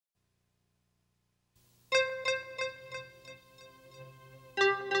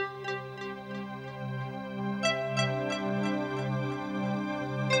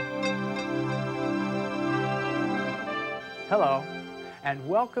Hello, and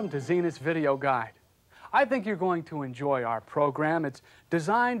welcome to Zenith's Video Guide. I think you're going to enjoy our program. It's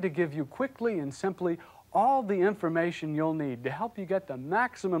designed to give you quickly and simply all the information you'll need to help you get the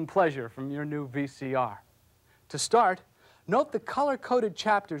maximum pleasure from your new VCR. To start, note the color-coded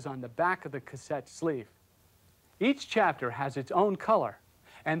chapters on the back of the cassette sleeve. Each chapter has its own color,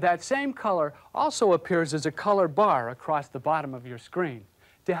 and that same color also appears as a color bar across the bottom of your screen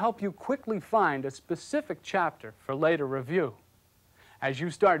to help you quickly find a specific chapter for later review. As you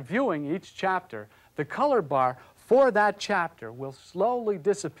start viewing each chapter, the color bar for that chapter will slowly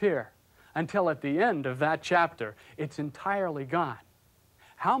disappear until at the end of that chapter, it's entirely gone.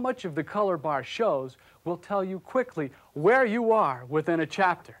 How much of the color bar shows will tell you quickly where you are within a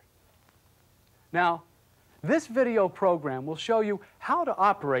chapter. Now, this video program will show you how to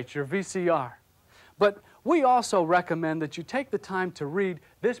operate your VCR, but we also recommend that you take the time to read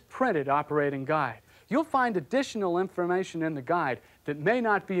this printed operating guide. You'll find additional information in the guide that may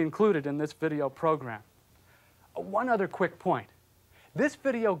not be included in this video program. One other quick point. This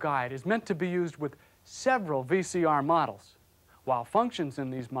video guide is meant to be used with several VCR models. While functions in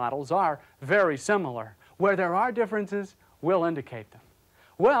these models are very similar, where there are differences, we'll indicate them.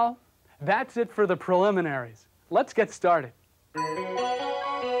 Well, that's it for the preliminaries. Let's get started.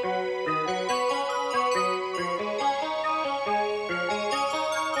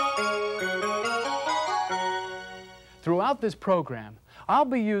 Throughout this program, I'll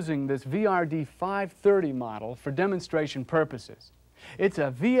be using this VRD230 model for demonstration purposes. It's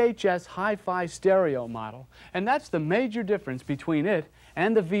a VHS hi-fi stereo model, and that's the major difference between it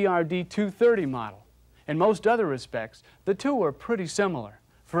and the VRD230 model. In most other respects, the two are pretty similar.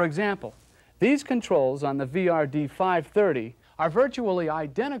 For example, these controls on the VRD230 are virtually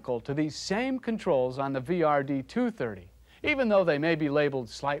identical to these same controls on the VRD230, even though they may be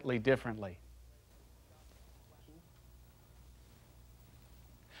labeled slightly differently.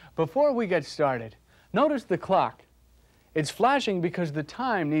 Before we get started, notice the clock. It's flashing because the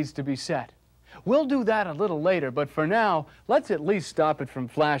time needs to be set. We'll do that a little later, but for now, let's at least stop it from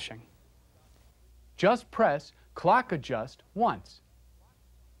flashing. Just press Clock Adjust once.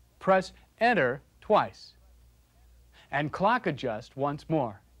 Press Enter twice. And Clock Adjust once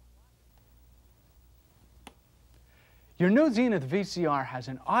more. Your new Zenith VCR has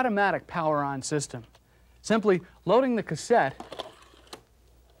an automatic power-on system. Simply loading the cassette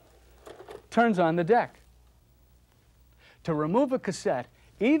turns on the deck. To remove a cassette,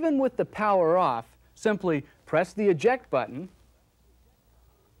 even with the power off, simply press the eject button,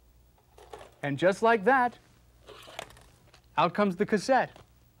 and just like that, out comes the cassette.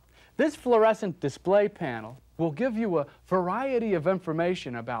 This fluorescent display panel will give you a variety of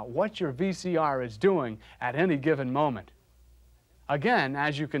information about what your VCR is doing at any given moment. Again,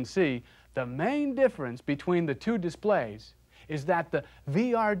 as you can see, the main difference between the two displays is that the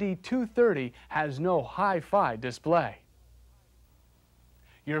VRD230 has no hi-fi display.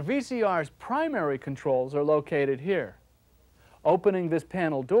 Your VCR's primary controls are located here. Opening this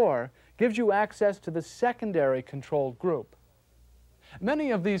panel door gives you access to the secondary control group.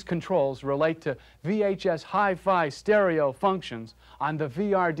 Many of these controls relate to VHS hi-fi stereo functions on the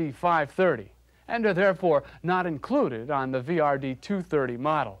VRD230 and are therefore not included on the VRD230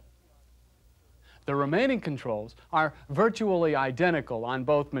 model. The remaining controls are virtually identical on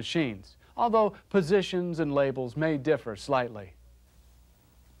both machines, although positions and labels may differ slightly.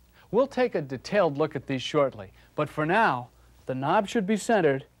 We'll take a detailed look at these shortly, but for now, the knob should be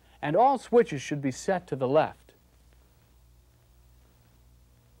centered and all switches should be set to the left.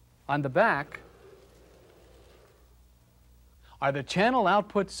 On the back are the channel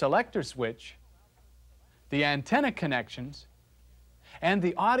output selector switch, the antenna connections, and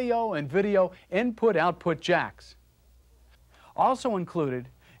the audio and video input-output jacks. Also included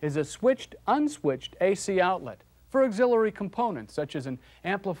is a switched-unswitched AC outlet for auxiliary components such as an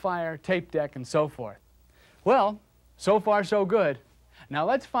amplifier, tape deck, and so forth. Well, so far so good. Now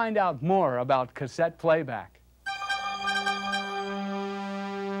let's find out more about cassette playback.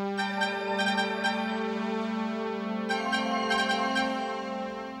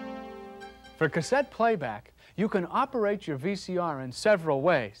 For cassette playback, you can operate your VCR in several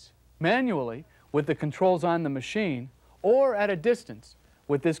ways: manually, with the controls on the machine, or at a distance,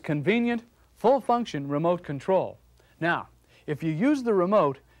 with this convenient, full-function remote control. Now, if you use the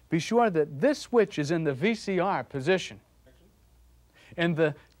remote, be sure that this switch is in the VCR position. In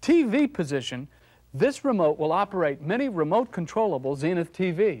the TV position, this remote will operate many remote-controllable Zenith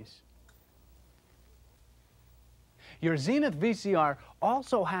TVs. Your Zenith VCR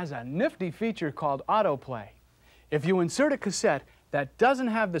also has a nifty feature called autoplay. If you insert a cassette that doesn't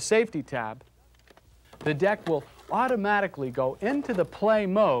have the safety tab, the deck will automatically go into the play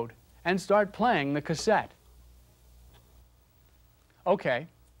mode and start playing the cassette. Okay,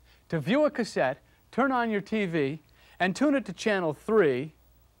 to view a cassette, turn on your TV and tune it to channel 3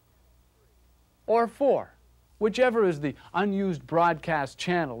 or 4, whichever is the unused broadcast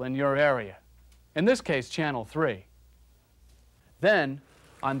channel in your area. In this case, channel 3. Then,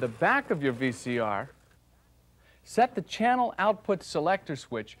 on the back of your VCR, set the channel output selector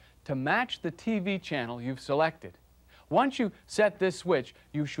switch to match the TV channel you've selected. Once you set this switch,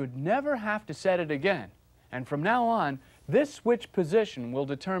 you should never have to set it again. And from now on, this switch position will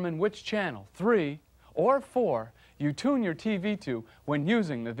determine which channel, 3 or 4, you tune your TV to when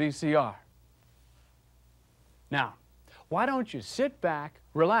using the VCR. Now, why don't you sit back,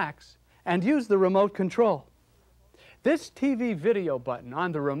 relax, and use the remote control? This TV video button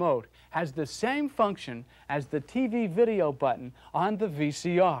on the remote has the same function as the TV video button on the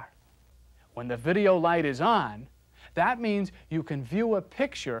VCR. When the video light is on, that means you can view a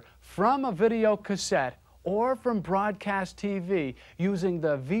picture from a video cassette or from broadcast TV using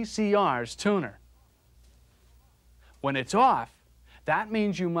the VCR's tuner. When it's off, that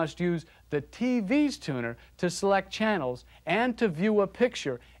means you must use the TV's tuner to select channels and to view a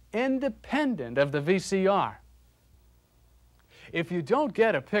picture independent of the VCR. If you don't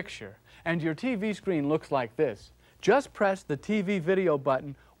get a picture and your TV screen looks like this, just press the TV video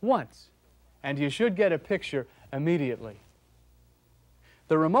button once and you should get a picture immediately.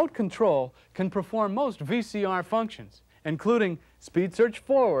 The remote control can perform most VCR functions, including speed search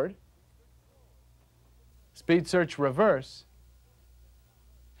forward, speed search reverse,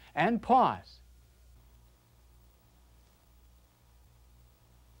 and pause.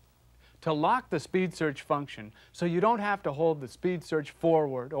 To lock the speed search function so you don't have to hold the speed search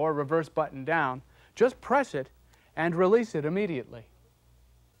forward or reverse button down, just press it and release it immediately.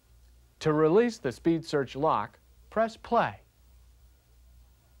 To release the speed search lock, press play.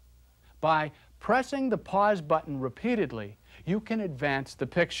 By pressing the pause button repeatedly, you can advance the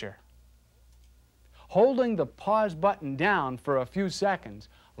picture. Holding the pause button down for a few seconds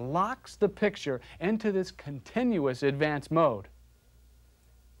locks the picture into this continuous advance mode.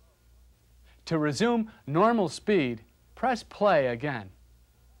 To resume normal speed, press play again.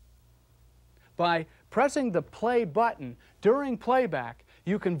 By pressing the play button during playback,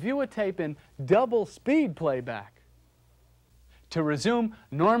 you can view a tape in double speed playback. To resume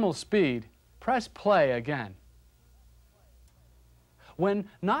normal speed, press play again. When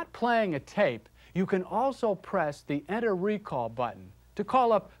not playing a tape, you can also press the Enter Recall button to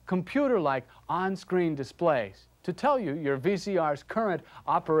call up computer-like on-screen displays to tell you your VCR's current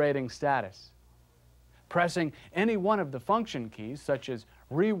operating status. Pressing any one of the function keys, such as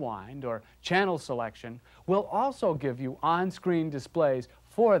rewind or channel selection, will also give you on-screen displays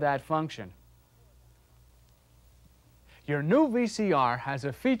for that function. Your new VCR has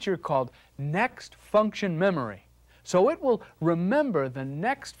a feature called Next Function Memory, so it will remember the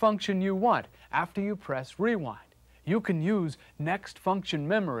next function you want after you press rewind. You can use Next Function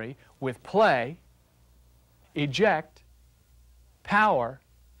Memory with play, eject, power,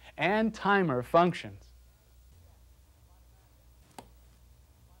 and timer functions.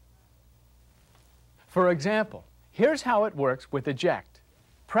 For example, here's how it works with eject.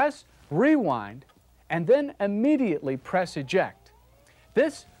 Press rewind and then immediately press eject.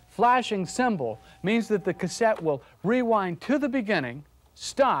 This flashing symbol means that the cassette will rewind to the beginning,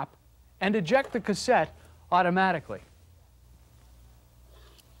 stop, and eject the cassette automatically.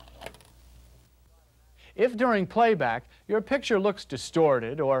 If during playback your picture looks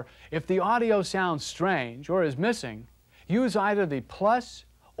distorted, or if the audio sounds strange or is missing, use either the plus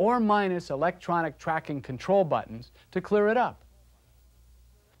or minus electronic tracking control buttons to clear it up.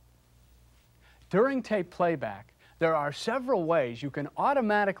 During tape playback, there are several ways you can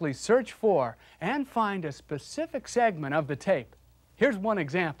automatically search for and find a specific segment of the tape. Here's one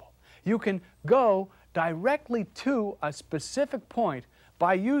example. You can go directly to a specific point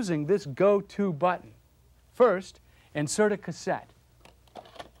by using this Go To button. First, insert a cassette.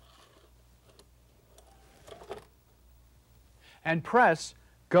 And press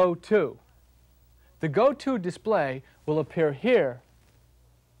Go To. The Go To display will appear here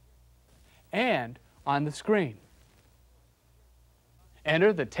and on the screen.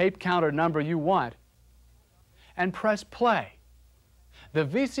 Enter the tape counter number you want and press play. The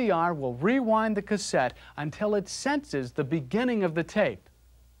VCR will rewind the cassette until it senses the beginning of the tape.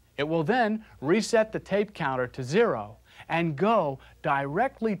 It will then reset the tape counter to 0 and go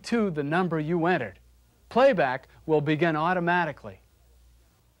directly to the number you entered. Playback will begin automatically.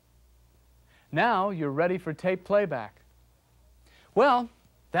 Now you're ready for tape playback. Well,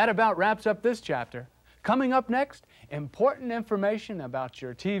 that about wraps up this chapter. Coming up next, important information about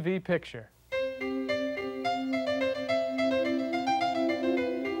your TV picture.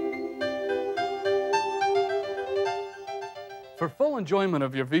 For full enjoyment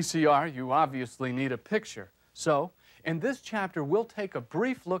of your VCR, you obviously need a picture. So, in this chapter, we'll take a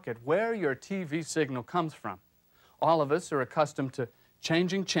brief look at where your TV signal comes from. All of us are accustomed to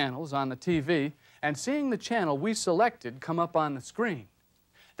changing channels on the TV and seeing the channel we selected come up on the screen.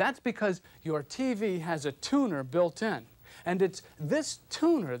 That's because your TV has a tuner built in, and it's this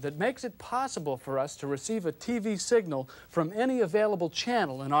tuner that makes it possible for us to receive a TV signal from any available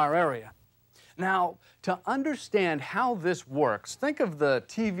channel in our area. Now, to understand how this works, think of the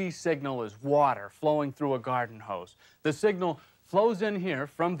TV signal as water flowing through a garden hose. The signal flows in here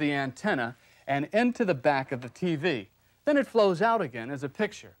from the antenna and into the back of the TV. Then it flows out again as a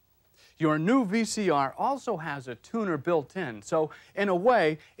picture. Your new VCR also has a tuner built in, so in a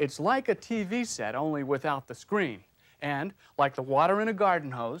way, it's like a TV set, only without the screen. And, like the water in a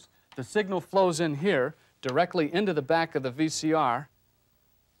garden hose, the signal flows in here, directly into the back of the VCR.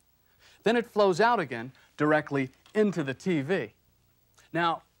 Then it flows out again, directly into the TV.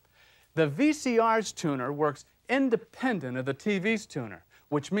 Now, the VCR's tuner works independent of the TV's tuner,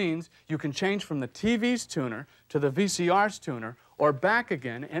 which means you can change from the TV's tuner to the VCR's tuner or back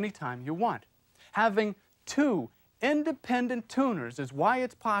again anytime you want. Having two independent tuners is why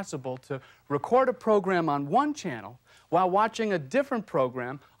it's possible to record a program on one channel while watching a different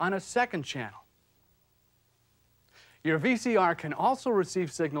program on a second channel. Your VCR can also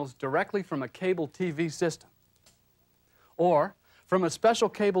receive signals directly from a cable TV system or from a special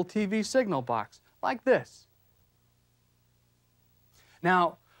cable TV signal box like this.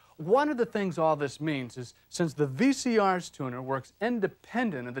 Now, one of the things all this means is since the VCR's tuner works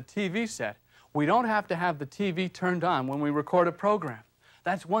independent of the TV set, we don't have to have the TV turned on when we record a program.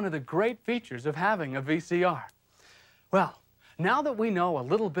 That's one of the great features of having a VCR. Well, now that we know a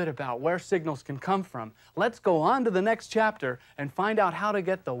little bit about where signals can come from, let's go on to the next chapter and find out how to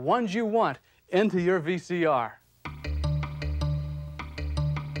get the ones you want into your VCR.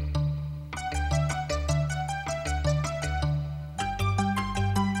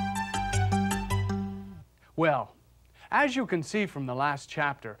 Well, as you can see from the last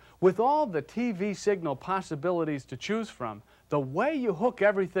chapter, with all the TV signal possibilities to choose from, the way you hook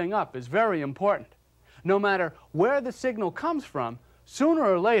everything up is very important. No matter where the signal comes from, sooner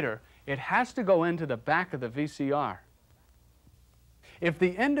or later, it has to go into the back of the VCR. If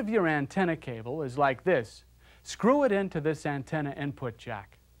the end of your antenna cable is like this, screw it into this antenna input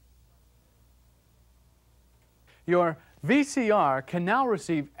jack. Your VCR can now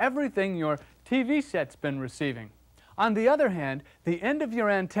receive everything your TV set's been receiving. On the other hand, the end of your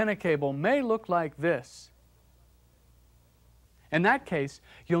antenna cable may look like this. In that case,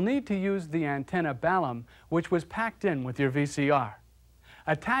 you'll need to use the antenna balun, which was packed in with your VCR.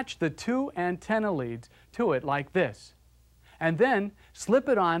 Attach the two antenna leads to it like this, and then slip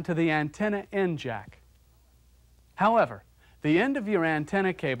it on to the antenna in jack. However, the end of your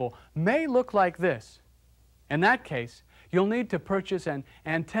antenna cable may look like this. In that case, you'll need to purchase an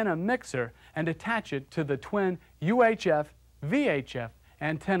antenna mixer and attach it to the twin UHF VHF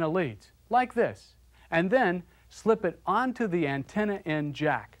antenna leads, like this, and then slip it onto the antenna in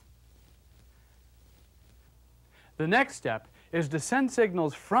jack. The next step is to send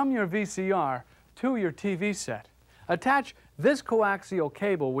signals from your VCR to your TV set. Attach this coaxial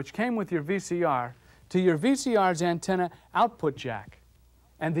cable, which came with your VCR, to your VCR's antenna output jack,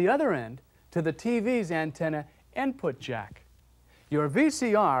 and the other end to the TV's antenna input jack. Your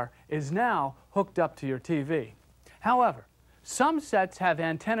VCR is now hooked up to your TV. However, some sets have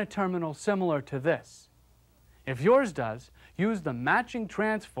antenna terminals similar to this. If yours does, use the matching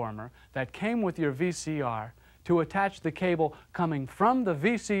transformer that came with your VCR to attach the cable coming from the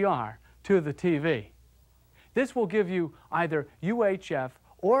VCR to the TV. This will give you either UHF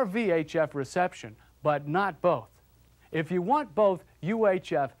or VHF reception, but not both. If you want both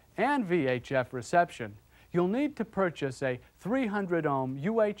UHF and VHF reception, you'll need to purchase a 300 ohm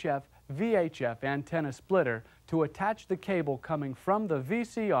UHF VHF antenna splitter to attach the cable coming from the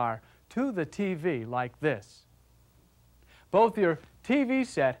VCR to the TV like this. Both your TV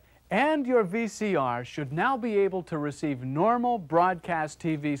set and your VCR should now be able to receive normal broadcast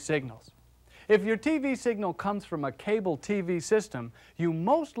TV signals. If your TV signal comes from a cable TV system, you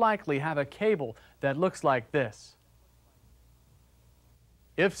most likely have a cable that looks like this.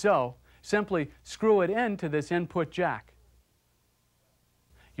 If so, simply screw it into this input jack.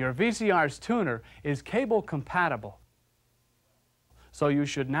 Your VCR's tuner is cable compatible, so you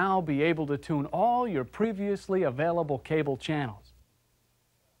should now be able to tune all your previously available cable channels.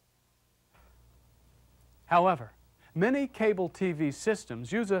 However, many cable TV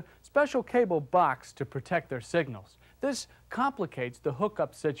systems use a special cable box to protect their signals. This complicates the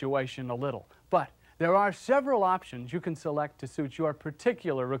hookup situation a little, but there are several options you can select to suit your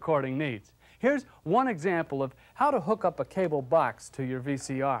particular recording needs. Here's one example of how to hook up a cable box to your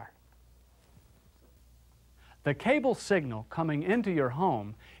VCR. The cable signal coming into your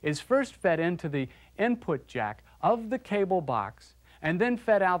home is first fed into the input jack of the cable box and then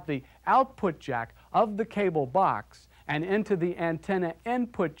fed out the output jack of the cable box and into the antenna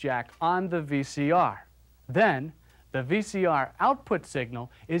input jack on the VCR. Then, the VCR output signal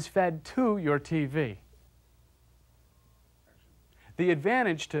is fed to your TV. The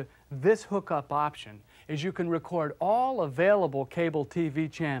advantage to this hookup option is you can record all available cable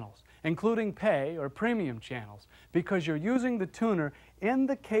TV channels, including pay or premium channels, because you're using the tuner in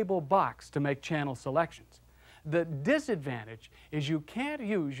the cable box to make channel selections. The disadvantage is you can't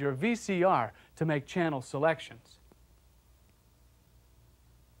use your VCR to make channel selections.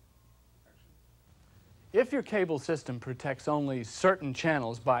 If your cable system protects only certain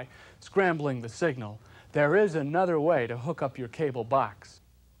channels by scrambling the signal, there is another way to hook up your cable box.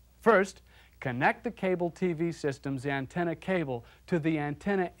 First, connect the cable TV system's antenna cable to the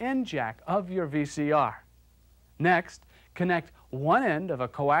antenna in jack of your VCR. Next, connect one end of a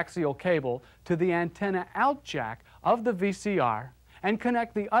coaxial cable to the antenna out jack of the VCR and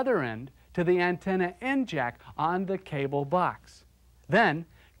connect the other end to the antenna in jack on the cable box. Then,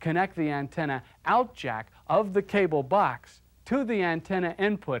 connect the antenna out jack of the cable box to the antenna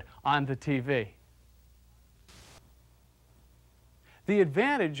input on the TV. The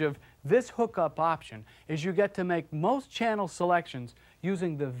advantage of this hookup option is you get to make most channel selections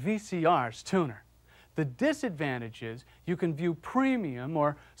using the VCR's tuner. The disadvantage is you can view premium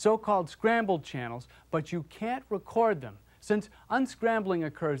or so-called scrambled channels, but you can't record them since unscrambling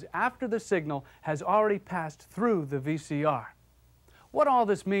occurs after the signal has already passed through the VCR. What all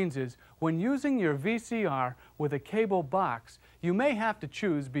this means is, when using your VCR with a cable box, you may have to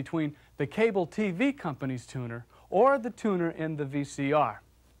choose between the cable TV company's tuner or the tuner in the VCR.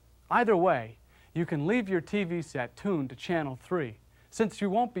 Either way, you can leave your TV set tuned to channel 3, since you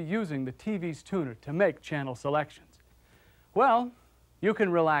won't be using the TV's tuner to make channel selections. Well, you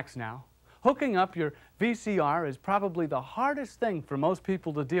can relax now. Hooking up your VCR is probably the hardest thing for most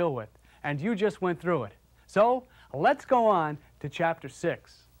people to deal with, and you just went through it. So, let's go on to Chapter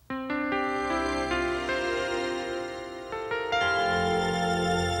 6.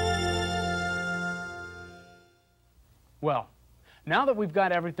 Well, now that we've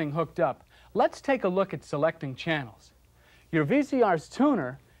got everything hooked up, let's take a look at selecting channels. Your VCR's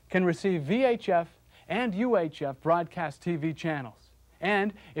tuner can receive VHF and UHF broadcast TV channels.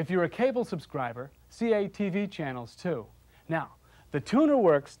 And if you're a cable subscriber, CATV channels too. Now, the tuner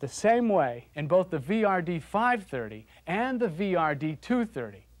works the same way in both the VRD230 and the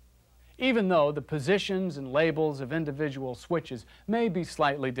VRD230, even though the positions and labels of individual switches may be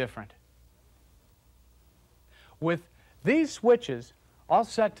slightly different. With these switches all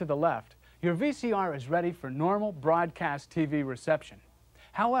set to the left, your VCR is ready for normal broadcast TV reception.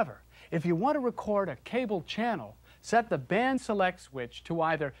 However, if you want to record a cable channel, set the band select switch to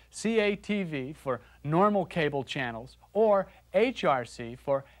either CATV for normal cable channels or HRC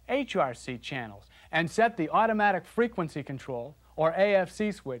for HRC channels, and set the automatic frequency control or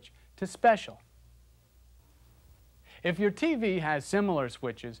AFC switch to special. If your TV has similar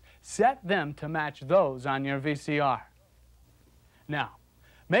switches, set them to match those on your VCR. Now,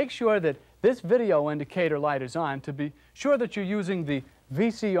 make sure that this video indicator light is on to be sure that you're using the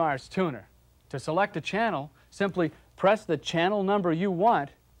VCR's tuner. To select a channel, simply press the channel number you want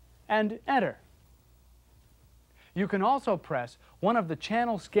and enter. You can also press one of the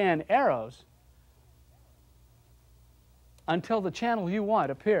channel scan arrows until the channel you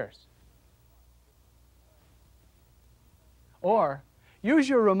want appears. Or use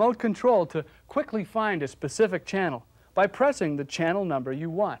your remote control to quickly find a specific channel by pressing the channel number you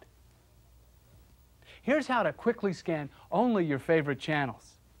want. Here's how to quickly scan only your favorite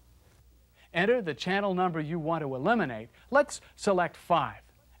channels. Enter the channel number you want to eliminate. Let's select 5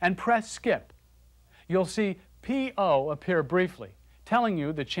 and press skip. You'll see PO appear briefly, telling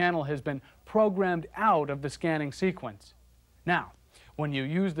you the channel has been programmed out of the scanning sequence. Now, when you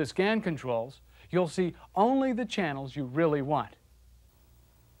use the scan controls, you'll see only the channels you really want.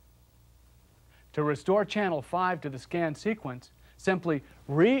 To restore channel 5 to the scan sequence, simply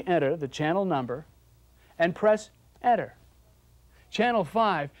re-enter the channel number and press enter. Channel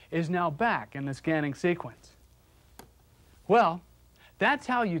 5 is now back in the scanning sequence. Well, that's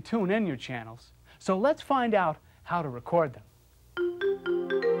how you tune in your channels, so let's find out how to record them.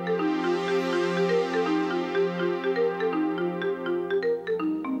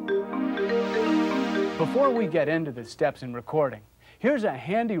 Before we get into the steps in recording, here's a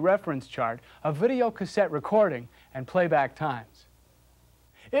handy reference chart of video cassette recording and playback times.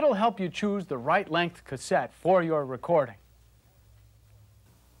 It'll help you choose the right length cassette for your recording.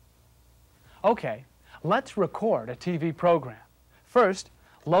 Okay, let's record a TV program. First,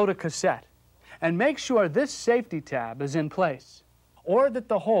 load a cassette and make sure this safety tab is in place or that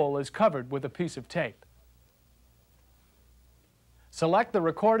the hole is covered with a piece of tape. Select the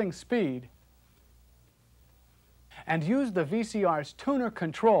recording speed and use the VCR's tuner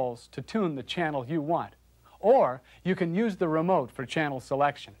controls to tune the channel you want, or you can use the remote for channel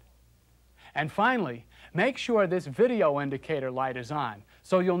selection. And finally, make sure this video indicator light is on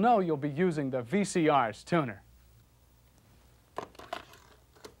so you'll know you'll be using the VCR's tuner.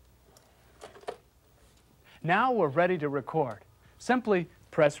 Now we're ready to record. Simply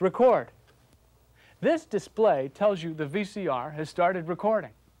press record. This display tells you the VCR has started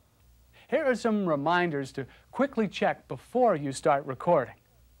recording. Here are some reminders to quickly check before you start recording.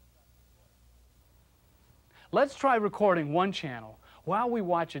 Let's try recording one channel while we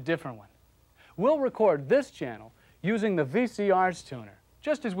watch a different one. We'll record this channel using the VCR's tuner,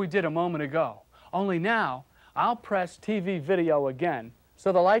 just as we did a moment ago. Only now, I'll press TV video again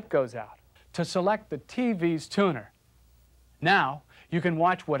so the light goes out to select the TV's tuner. Now, you can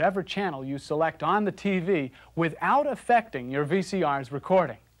watch whatever channel you select on the TV without affecting your VCR's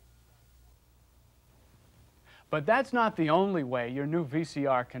recording. But that's not the only way your new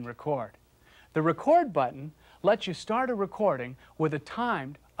VCR can record. The record button lets you start a recording with a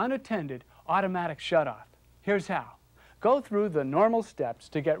timed, unattended, automatic shutoff. Here's how. Go through the normal steps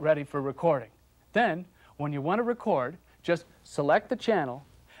to get ready for recording. Then, when you want to record, just select the channel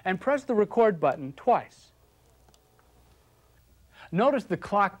and press the record button twice. Notice the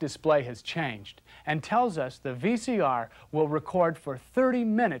clock display has changed and tells us the VCR will record for 30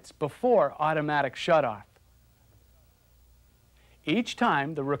 minutes before automatic shutoff. Each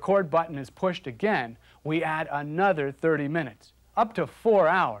time the record button is pushed again, we add another 30 minutes, up to 4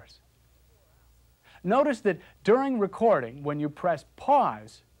 hours. Notice that during recording, when you press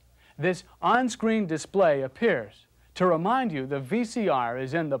pause, this on-screen display appears to remind you the VCR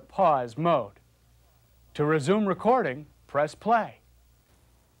is in the pause mode. To resume recording, press play.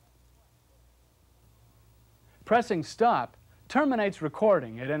 Pressing stop terminates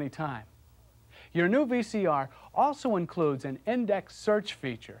recording at any time. Your new VCR also includes an index search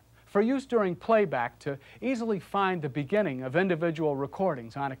feature for use during playback to easily find the beginning of individual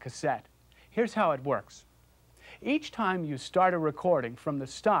recordings on a cassette. Here's how it works. Each time you start a recording from the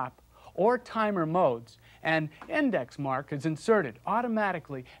stop or timer modes, an index mark is inserted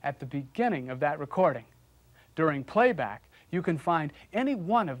automatically at the beginning of that recording. During playback, you can find any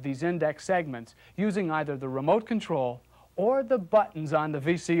one of these index segments using either the remote control or the buttons on the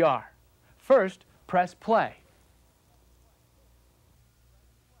VCR. First, press play.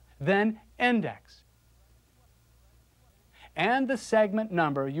 Then index. And the segment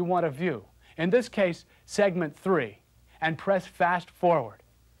number you want to view, in this case, segment 3, and press fast forward.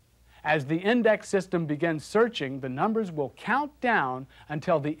 As the index system begins searching, the numbers will count down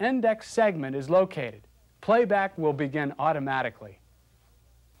until the index segment is located. Playback will begin automatically.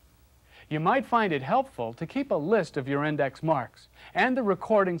 You might find it helpful to keep a list of your index marks and the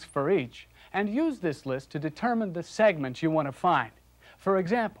recordings for each, and use this list to determine the segments you want to find. For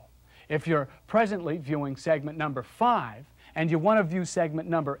example, if you're presently viewing segment number 5 and you want to view segment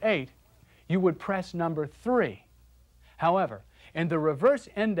number 8, you would press number 3. However, in the reverse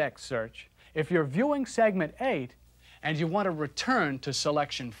index search, if you're viewing segment 8 and you want to return to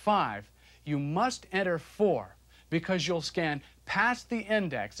selection 5, you must enter 4 because you'll scan past the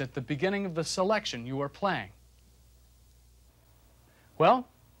index at the beginning of the selection you are playing. Well,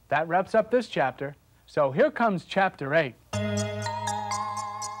 that wraps up this chapter. So here comes chapter 8.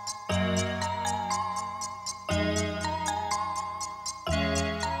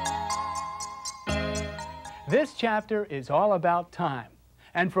 This chapter is all about time,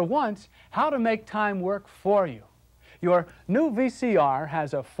 and for once, how to make time work for you. Your new VCR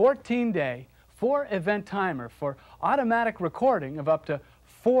has a 14-day, 4-event timer for automatic recording of up to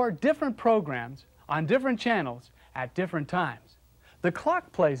 4 different programs on different channels at different times. The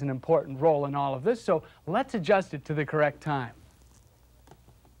clock plays an important role in all of this, so let's adjust it to the correct time.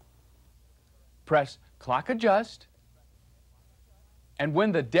 Press Clock Adjust, and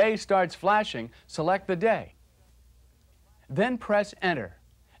when the day starts flashing, select the day. Then press Enter,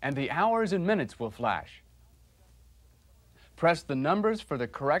 and the hours and minutes will flash. Press the numbers for the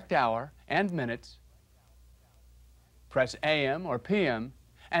correct hour and minutes. Press AM or PM,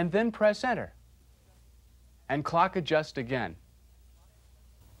 and then press Enter. And clock adjust again.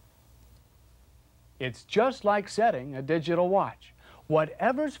 It's just like setting a digital watch.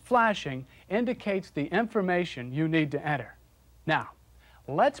 Whatever's flashing indicates the information you need to enter. Now,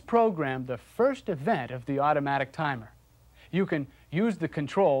 let's program the first event of the automatic timer. You can use the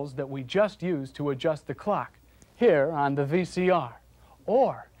controls that we just used to adjust the clock here on the VCR.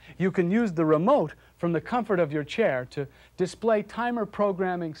 Or you can use the remote from the comfort of your chair to display timer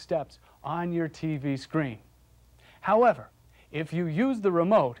programming steps on your TV screen. However, if you use the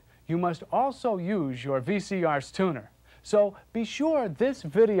remote, you must also use your VCR's tuner. So be sure this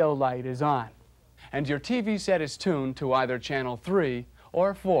video light is on and your TV set is tuned to either channel 3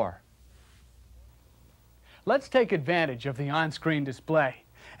 or 4. Let's take advantage of the on-screen display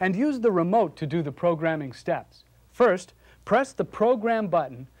and use the remote to do the programming steps. First, press the Program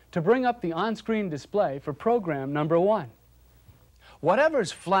button to bring up the on-screen display for program number 1.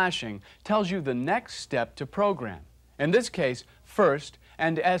 Whatever's flashing tells you the next step to program. In this case, first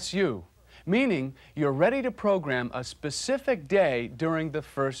and SU, meaning you're ready to program a specific day during the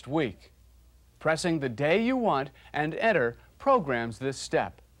first week. Pressing the day you want and enter programs this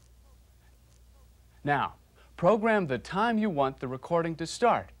step. Now, program the time you want the recording to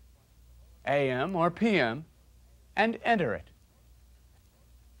start, AM or PM, and enter it.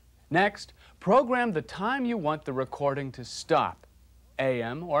 Next, program the time you want the recording to stop,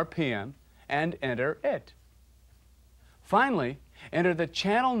 AM or PM, and enter it. Finally, enter the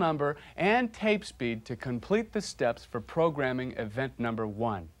channel number and tape speed to complete the steps for programming event number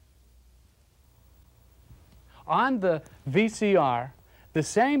 1. On the VCR, the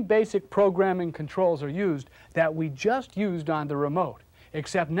same basic programming controls are used that we just used on the remote,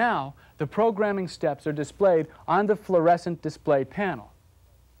 except now the programming steps are displayed on the fluorescent display panel.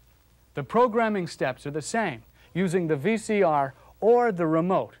 The programming steps are the same using the VCR or the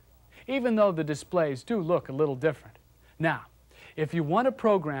remote, even though the displays do look a little different. Now, if you want to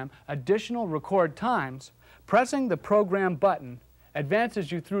program additional record times, pressing the Program button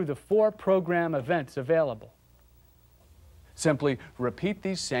advances you through the 4 program events available. Simply repeat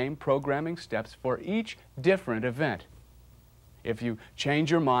these same programming steps for each different event. If you change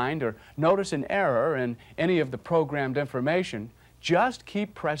your mind or notice an error in any of the programmed information, just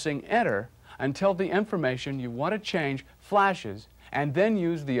keep pressing Enter until the information you want to change flashes, and then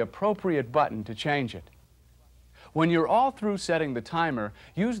use the appropriate button to change it. When you're all through setting the timer,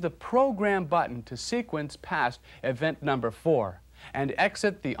 use the Program button to sequence past event number 4 and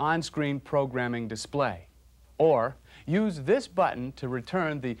exit the on-screen programming display. Or use this button to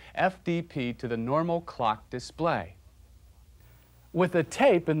return the FDP to the normal clock display. With the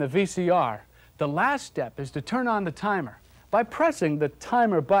tape in the VCR, the last step is to turn on the timer by pressing the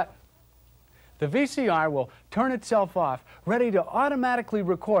Timer button. The VCR will turn itself off, ready to automatically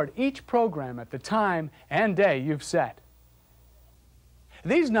record each program at the time and day you've set.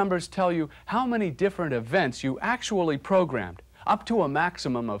 These numbers tell you how many different events you actually programmed, up to a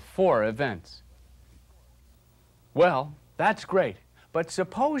maximum of 4 events. Well, that's great, but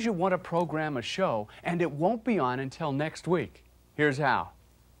suppose you want to program a show and it won't be on until next week. Here's how.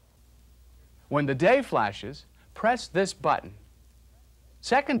 When the day flashes, press this button.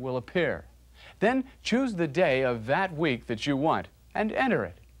 Second will appear. Then choose the day of that week that you want and enter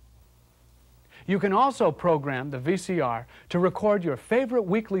it. You can also program the VCR to record your favorite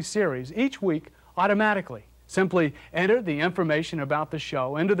weekly series each week automatically. Simply enter the information about the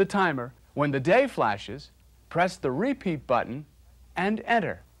show into the timer. When the day flashes, press the Repeat button and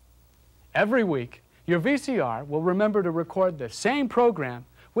enter. Every week, your VCR will remember to record the same program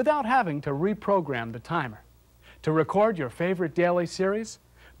without having to reprogram the timer. To record your favorite daily series,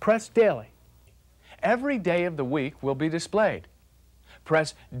 press Daily. Every day of the week will be displayed.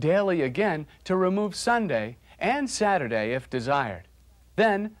 Press Daily again to remove Sunday and Saturday if desired.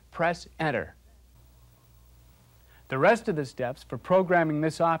 Then press Enter. The rest of the steps for programming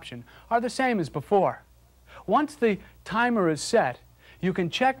this option are the same as before. Once the timer is set, you can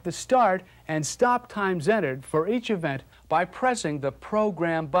check the start and stop times entered for each event by pressing the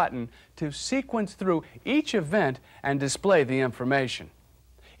Program button to sequence through each event and display the information.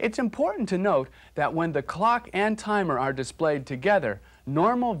 It's important to note that when the clock and timer are displayed together,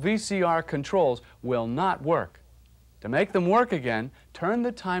 normal VCR controls will not work. To make them work again, turn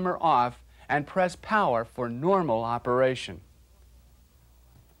the timer off and press power for normal operation.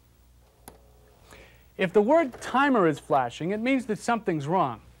 If the word timer is flashing, it means that something's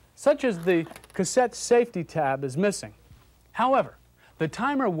wrong, such as the cassette safety tab is missing. However, the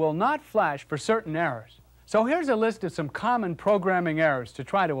timer will not flash for certain errors. So here's a list of some common programming errors to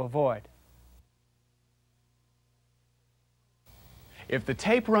try to avoid. If the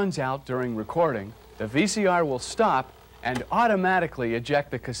tape runs out during recording, the VCR will stop and automatically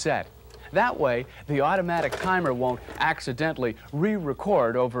eject the cassette. That way, the automatic timer won't accidentally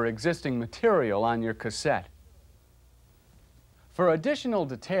re-record over existing material on your cassette. For additional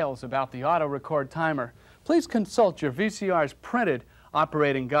details about the auto-record timer, please consult your VCR's printed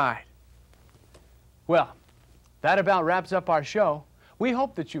operating guide. Well, that about wraps up our show. We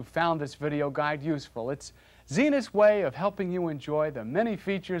hope that you found this video guide useful. It's Zenith's way of helping you enjoy the many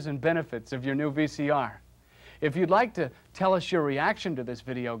features and benefits of your new VCR. If you'd like to tell us your reaction to this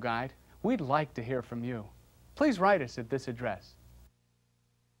video guide, we'd like to hear from you. Please write us at this address.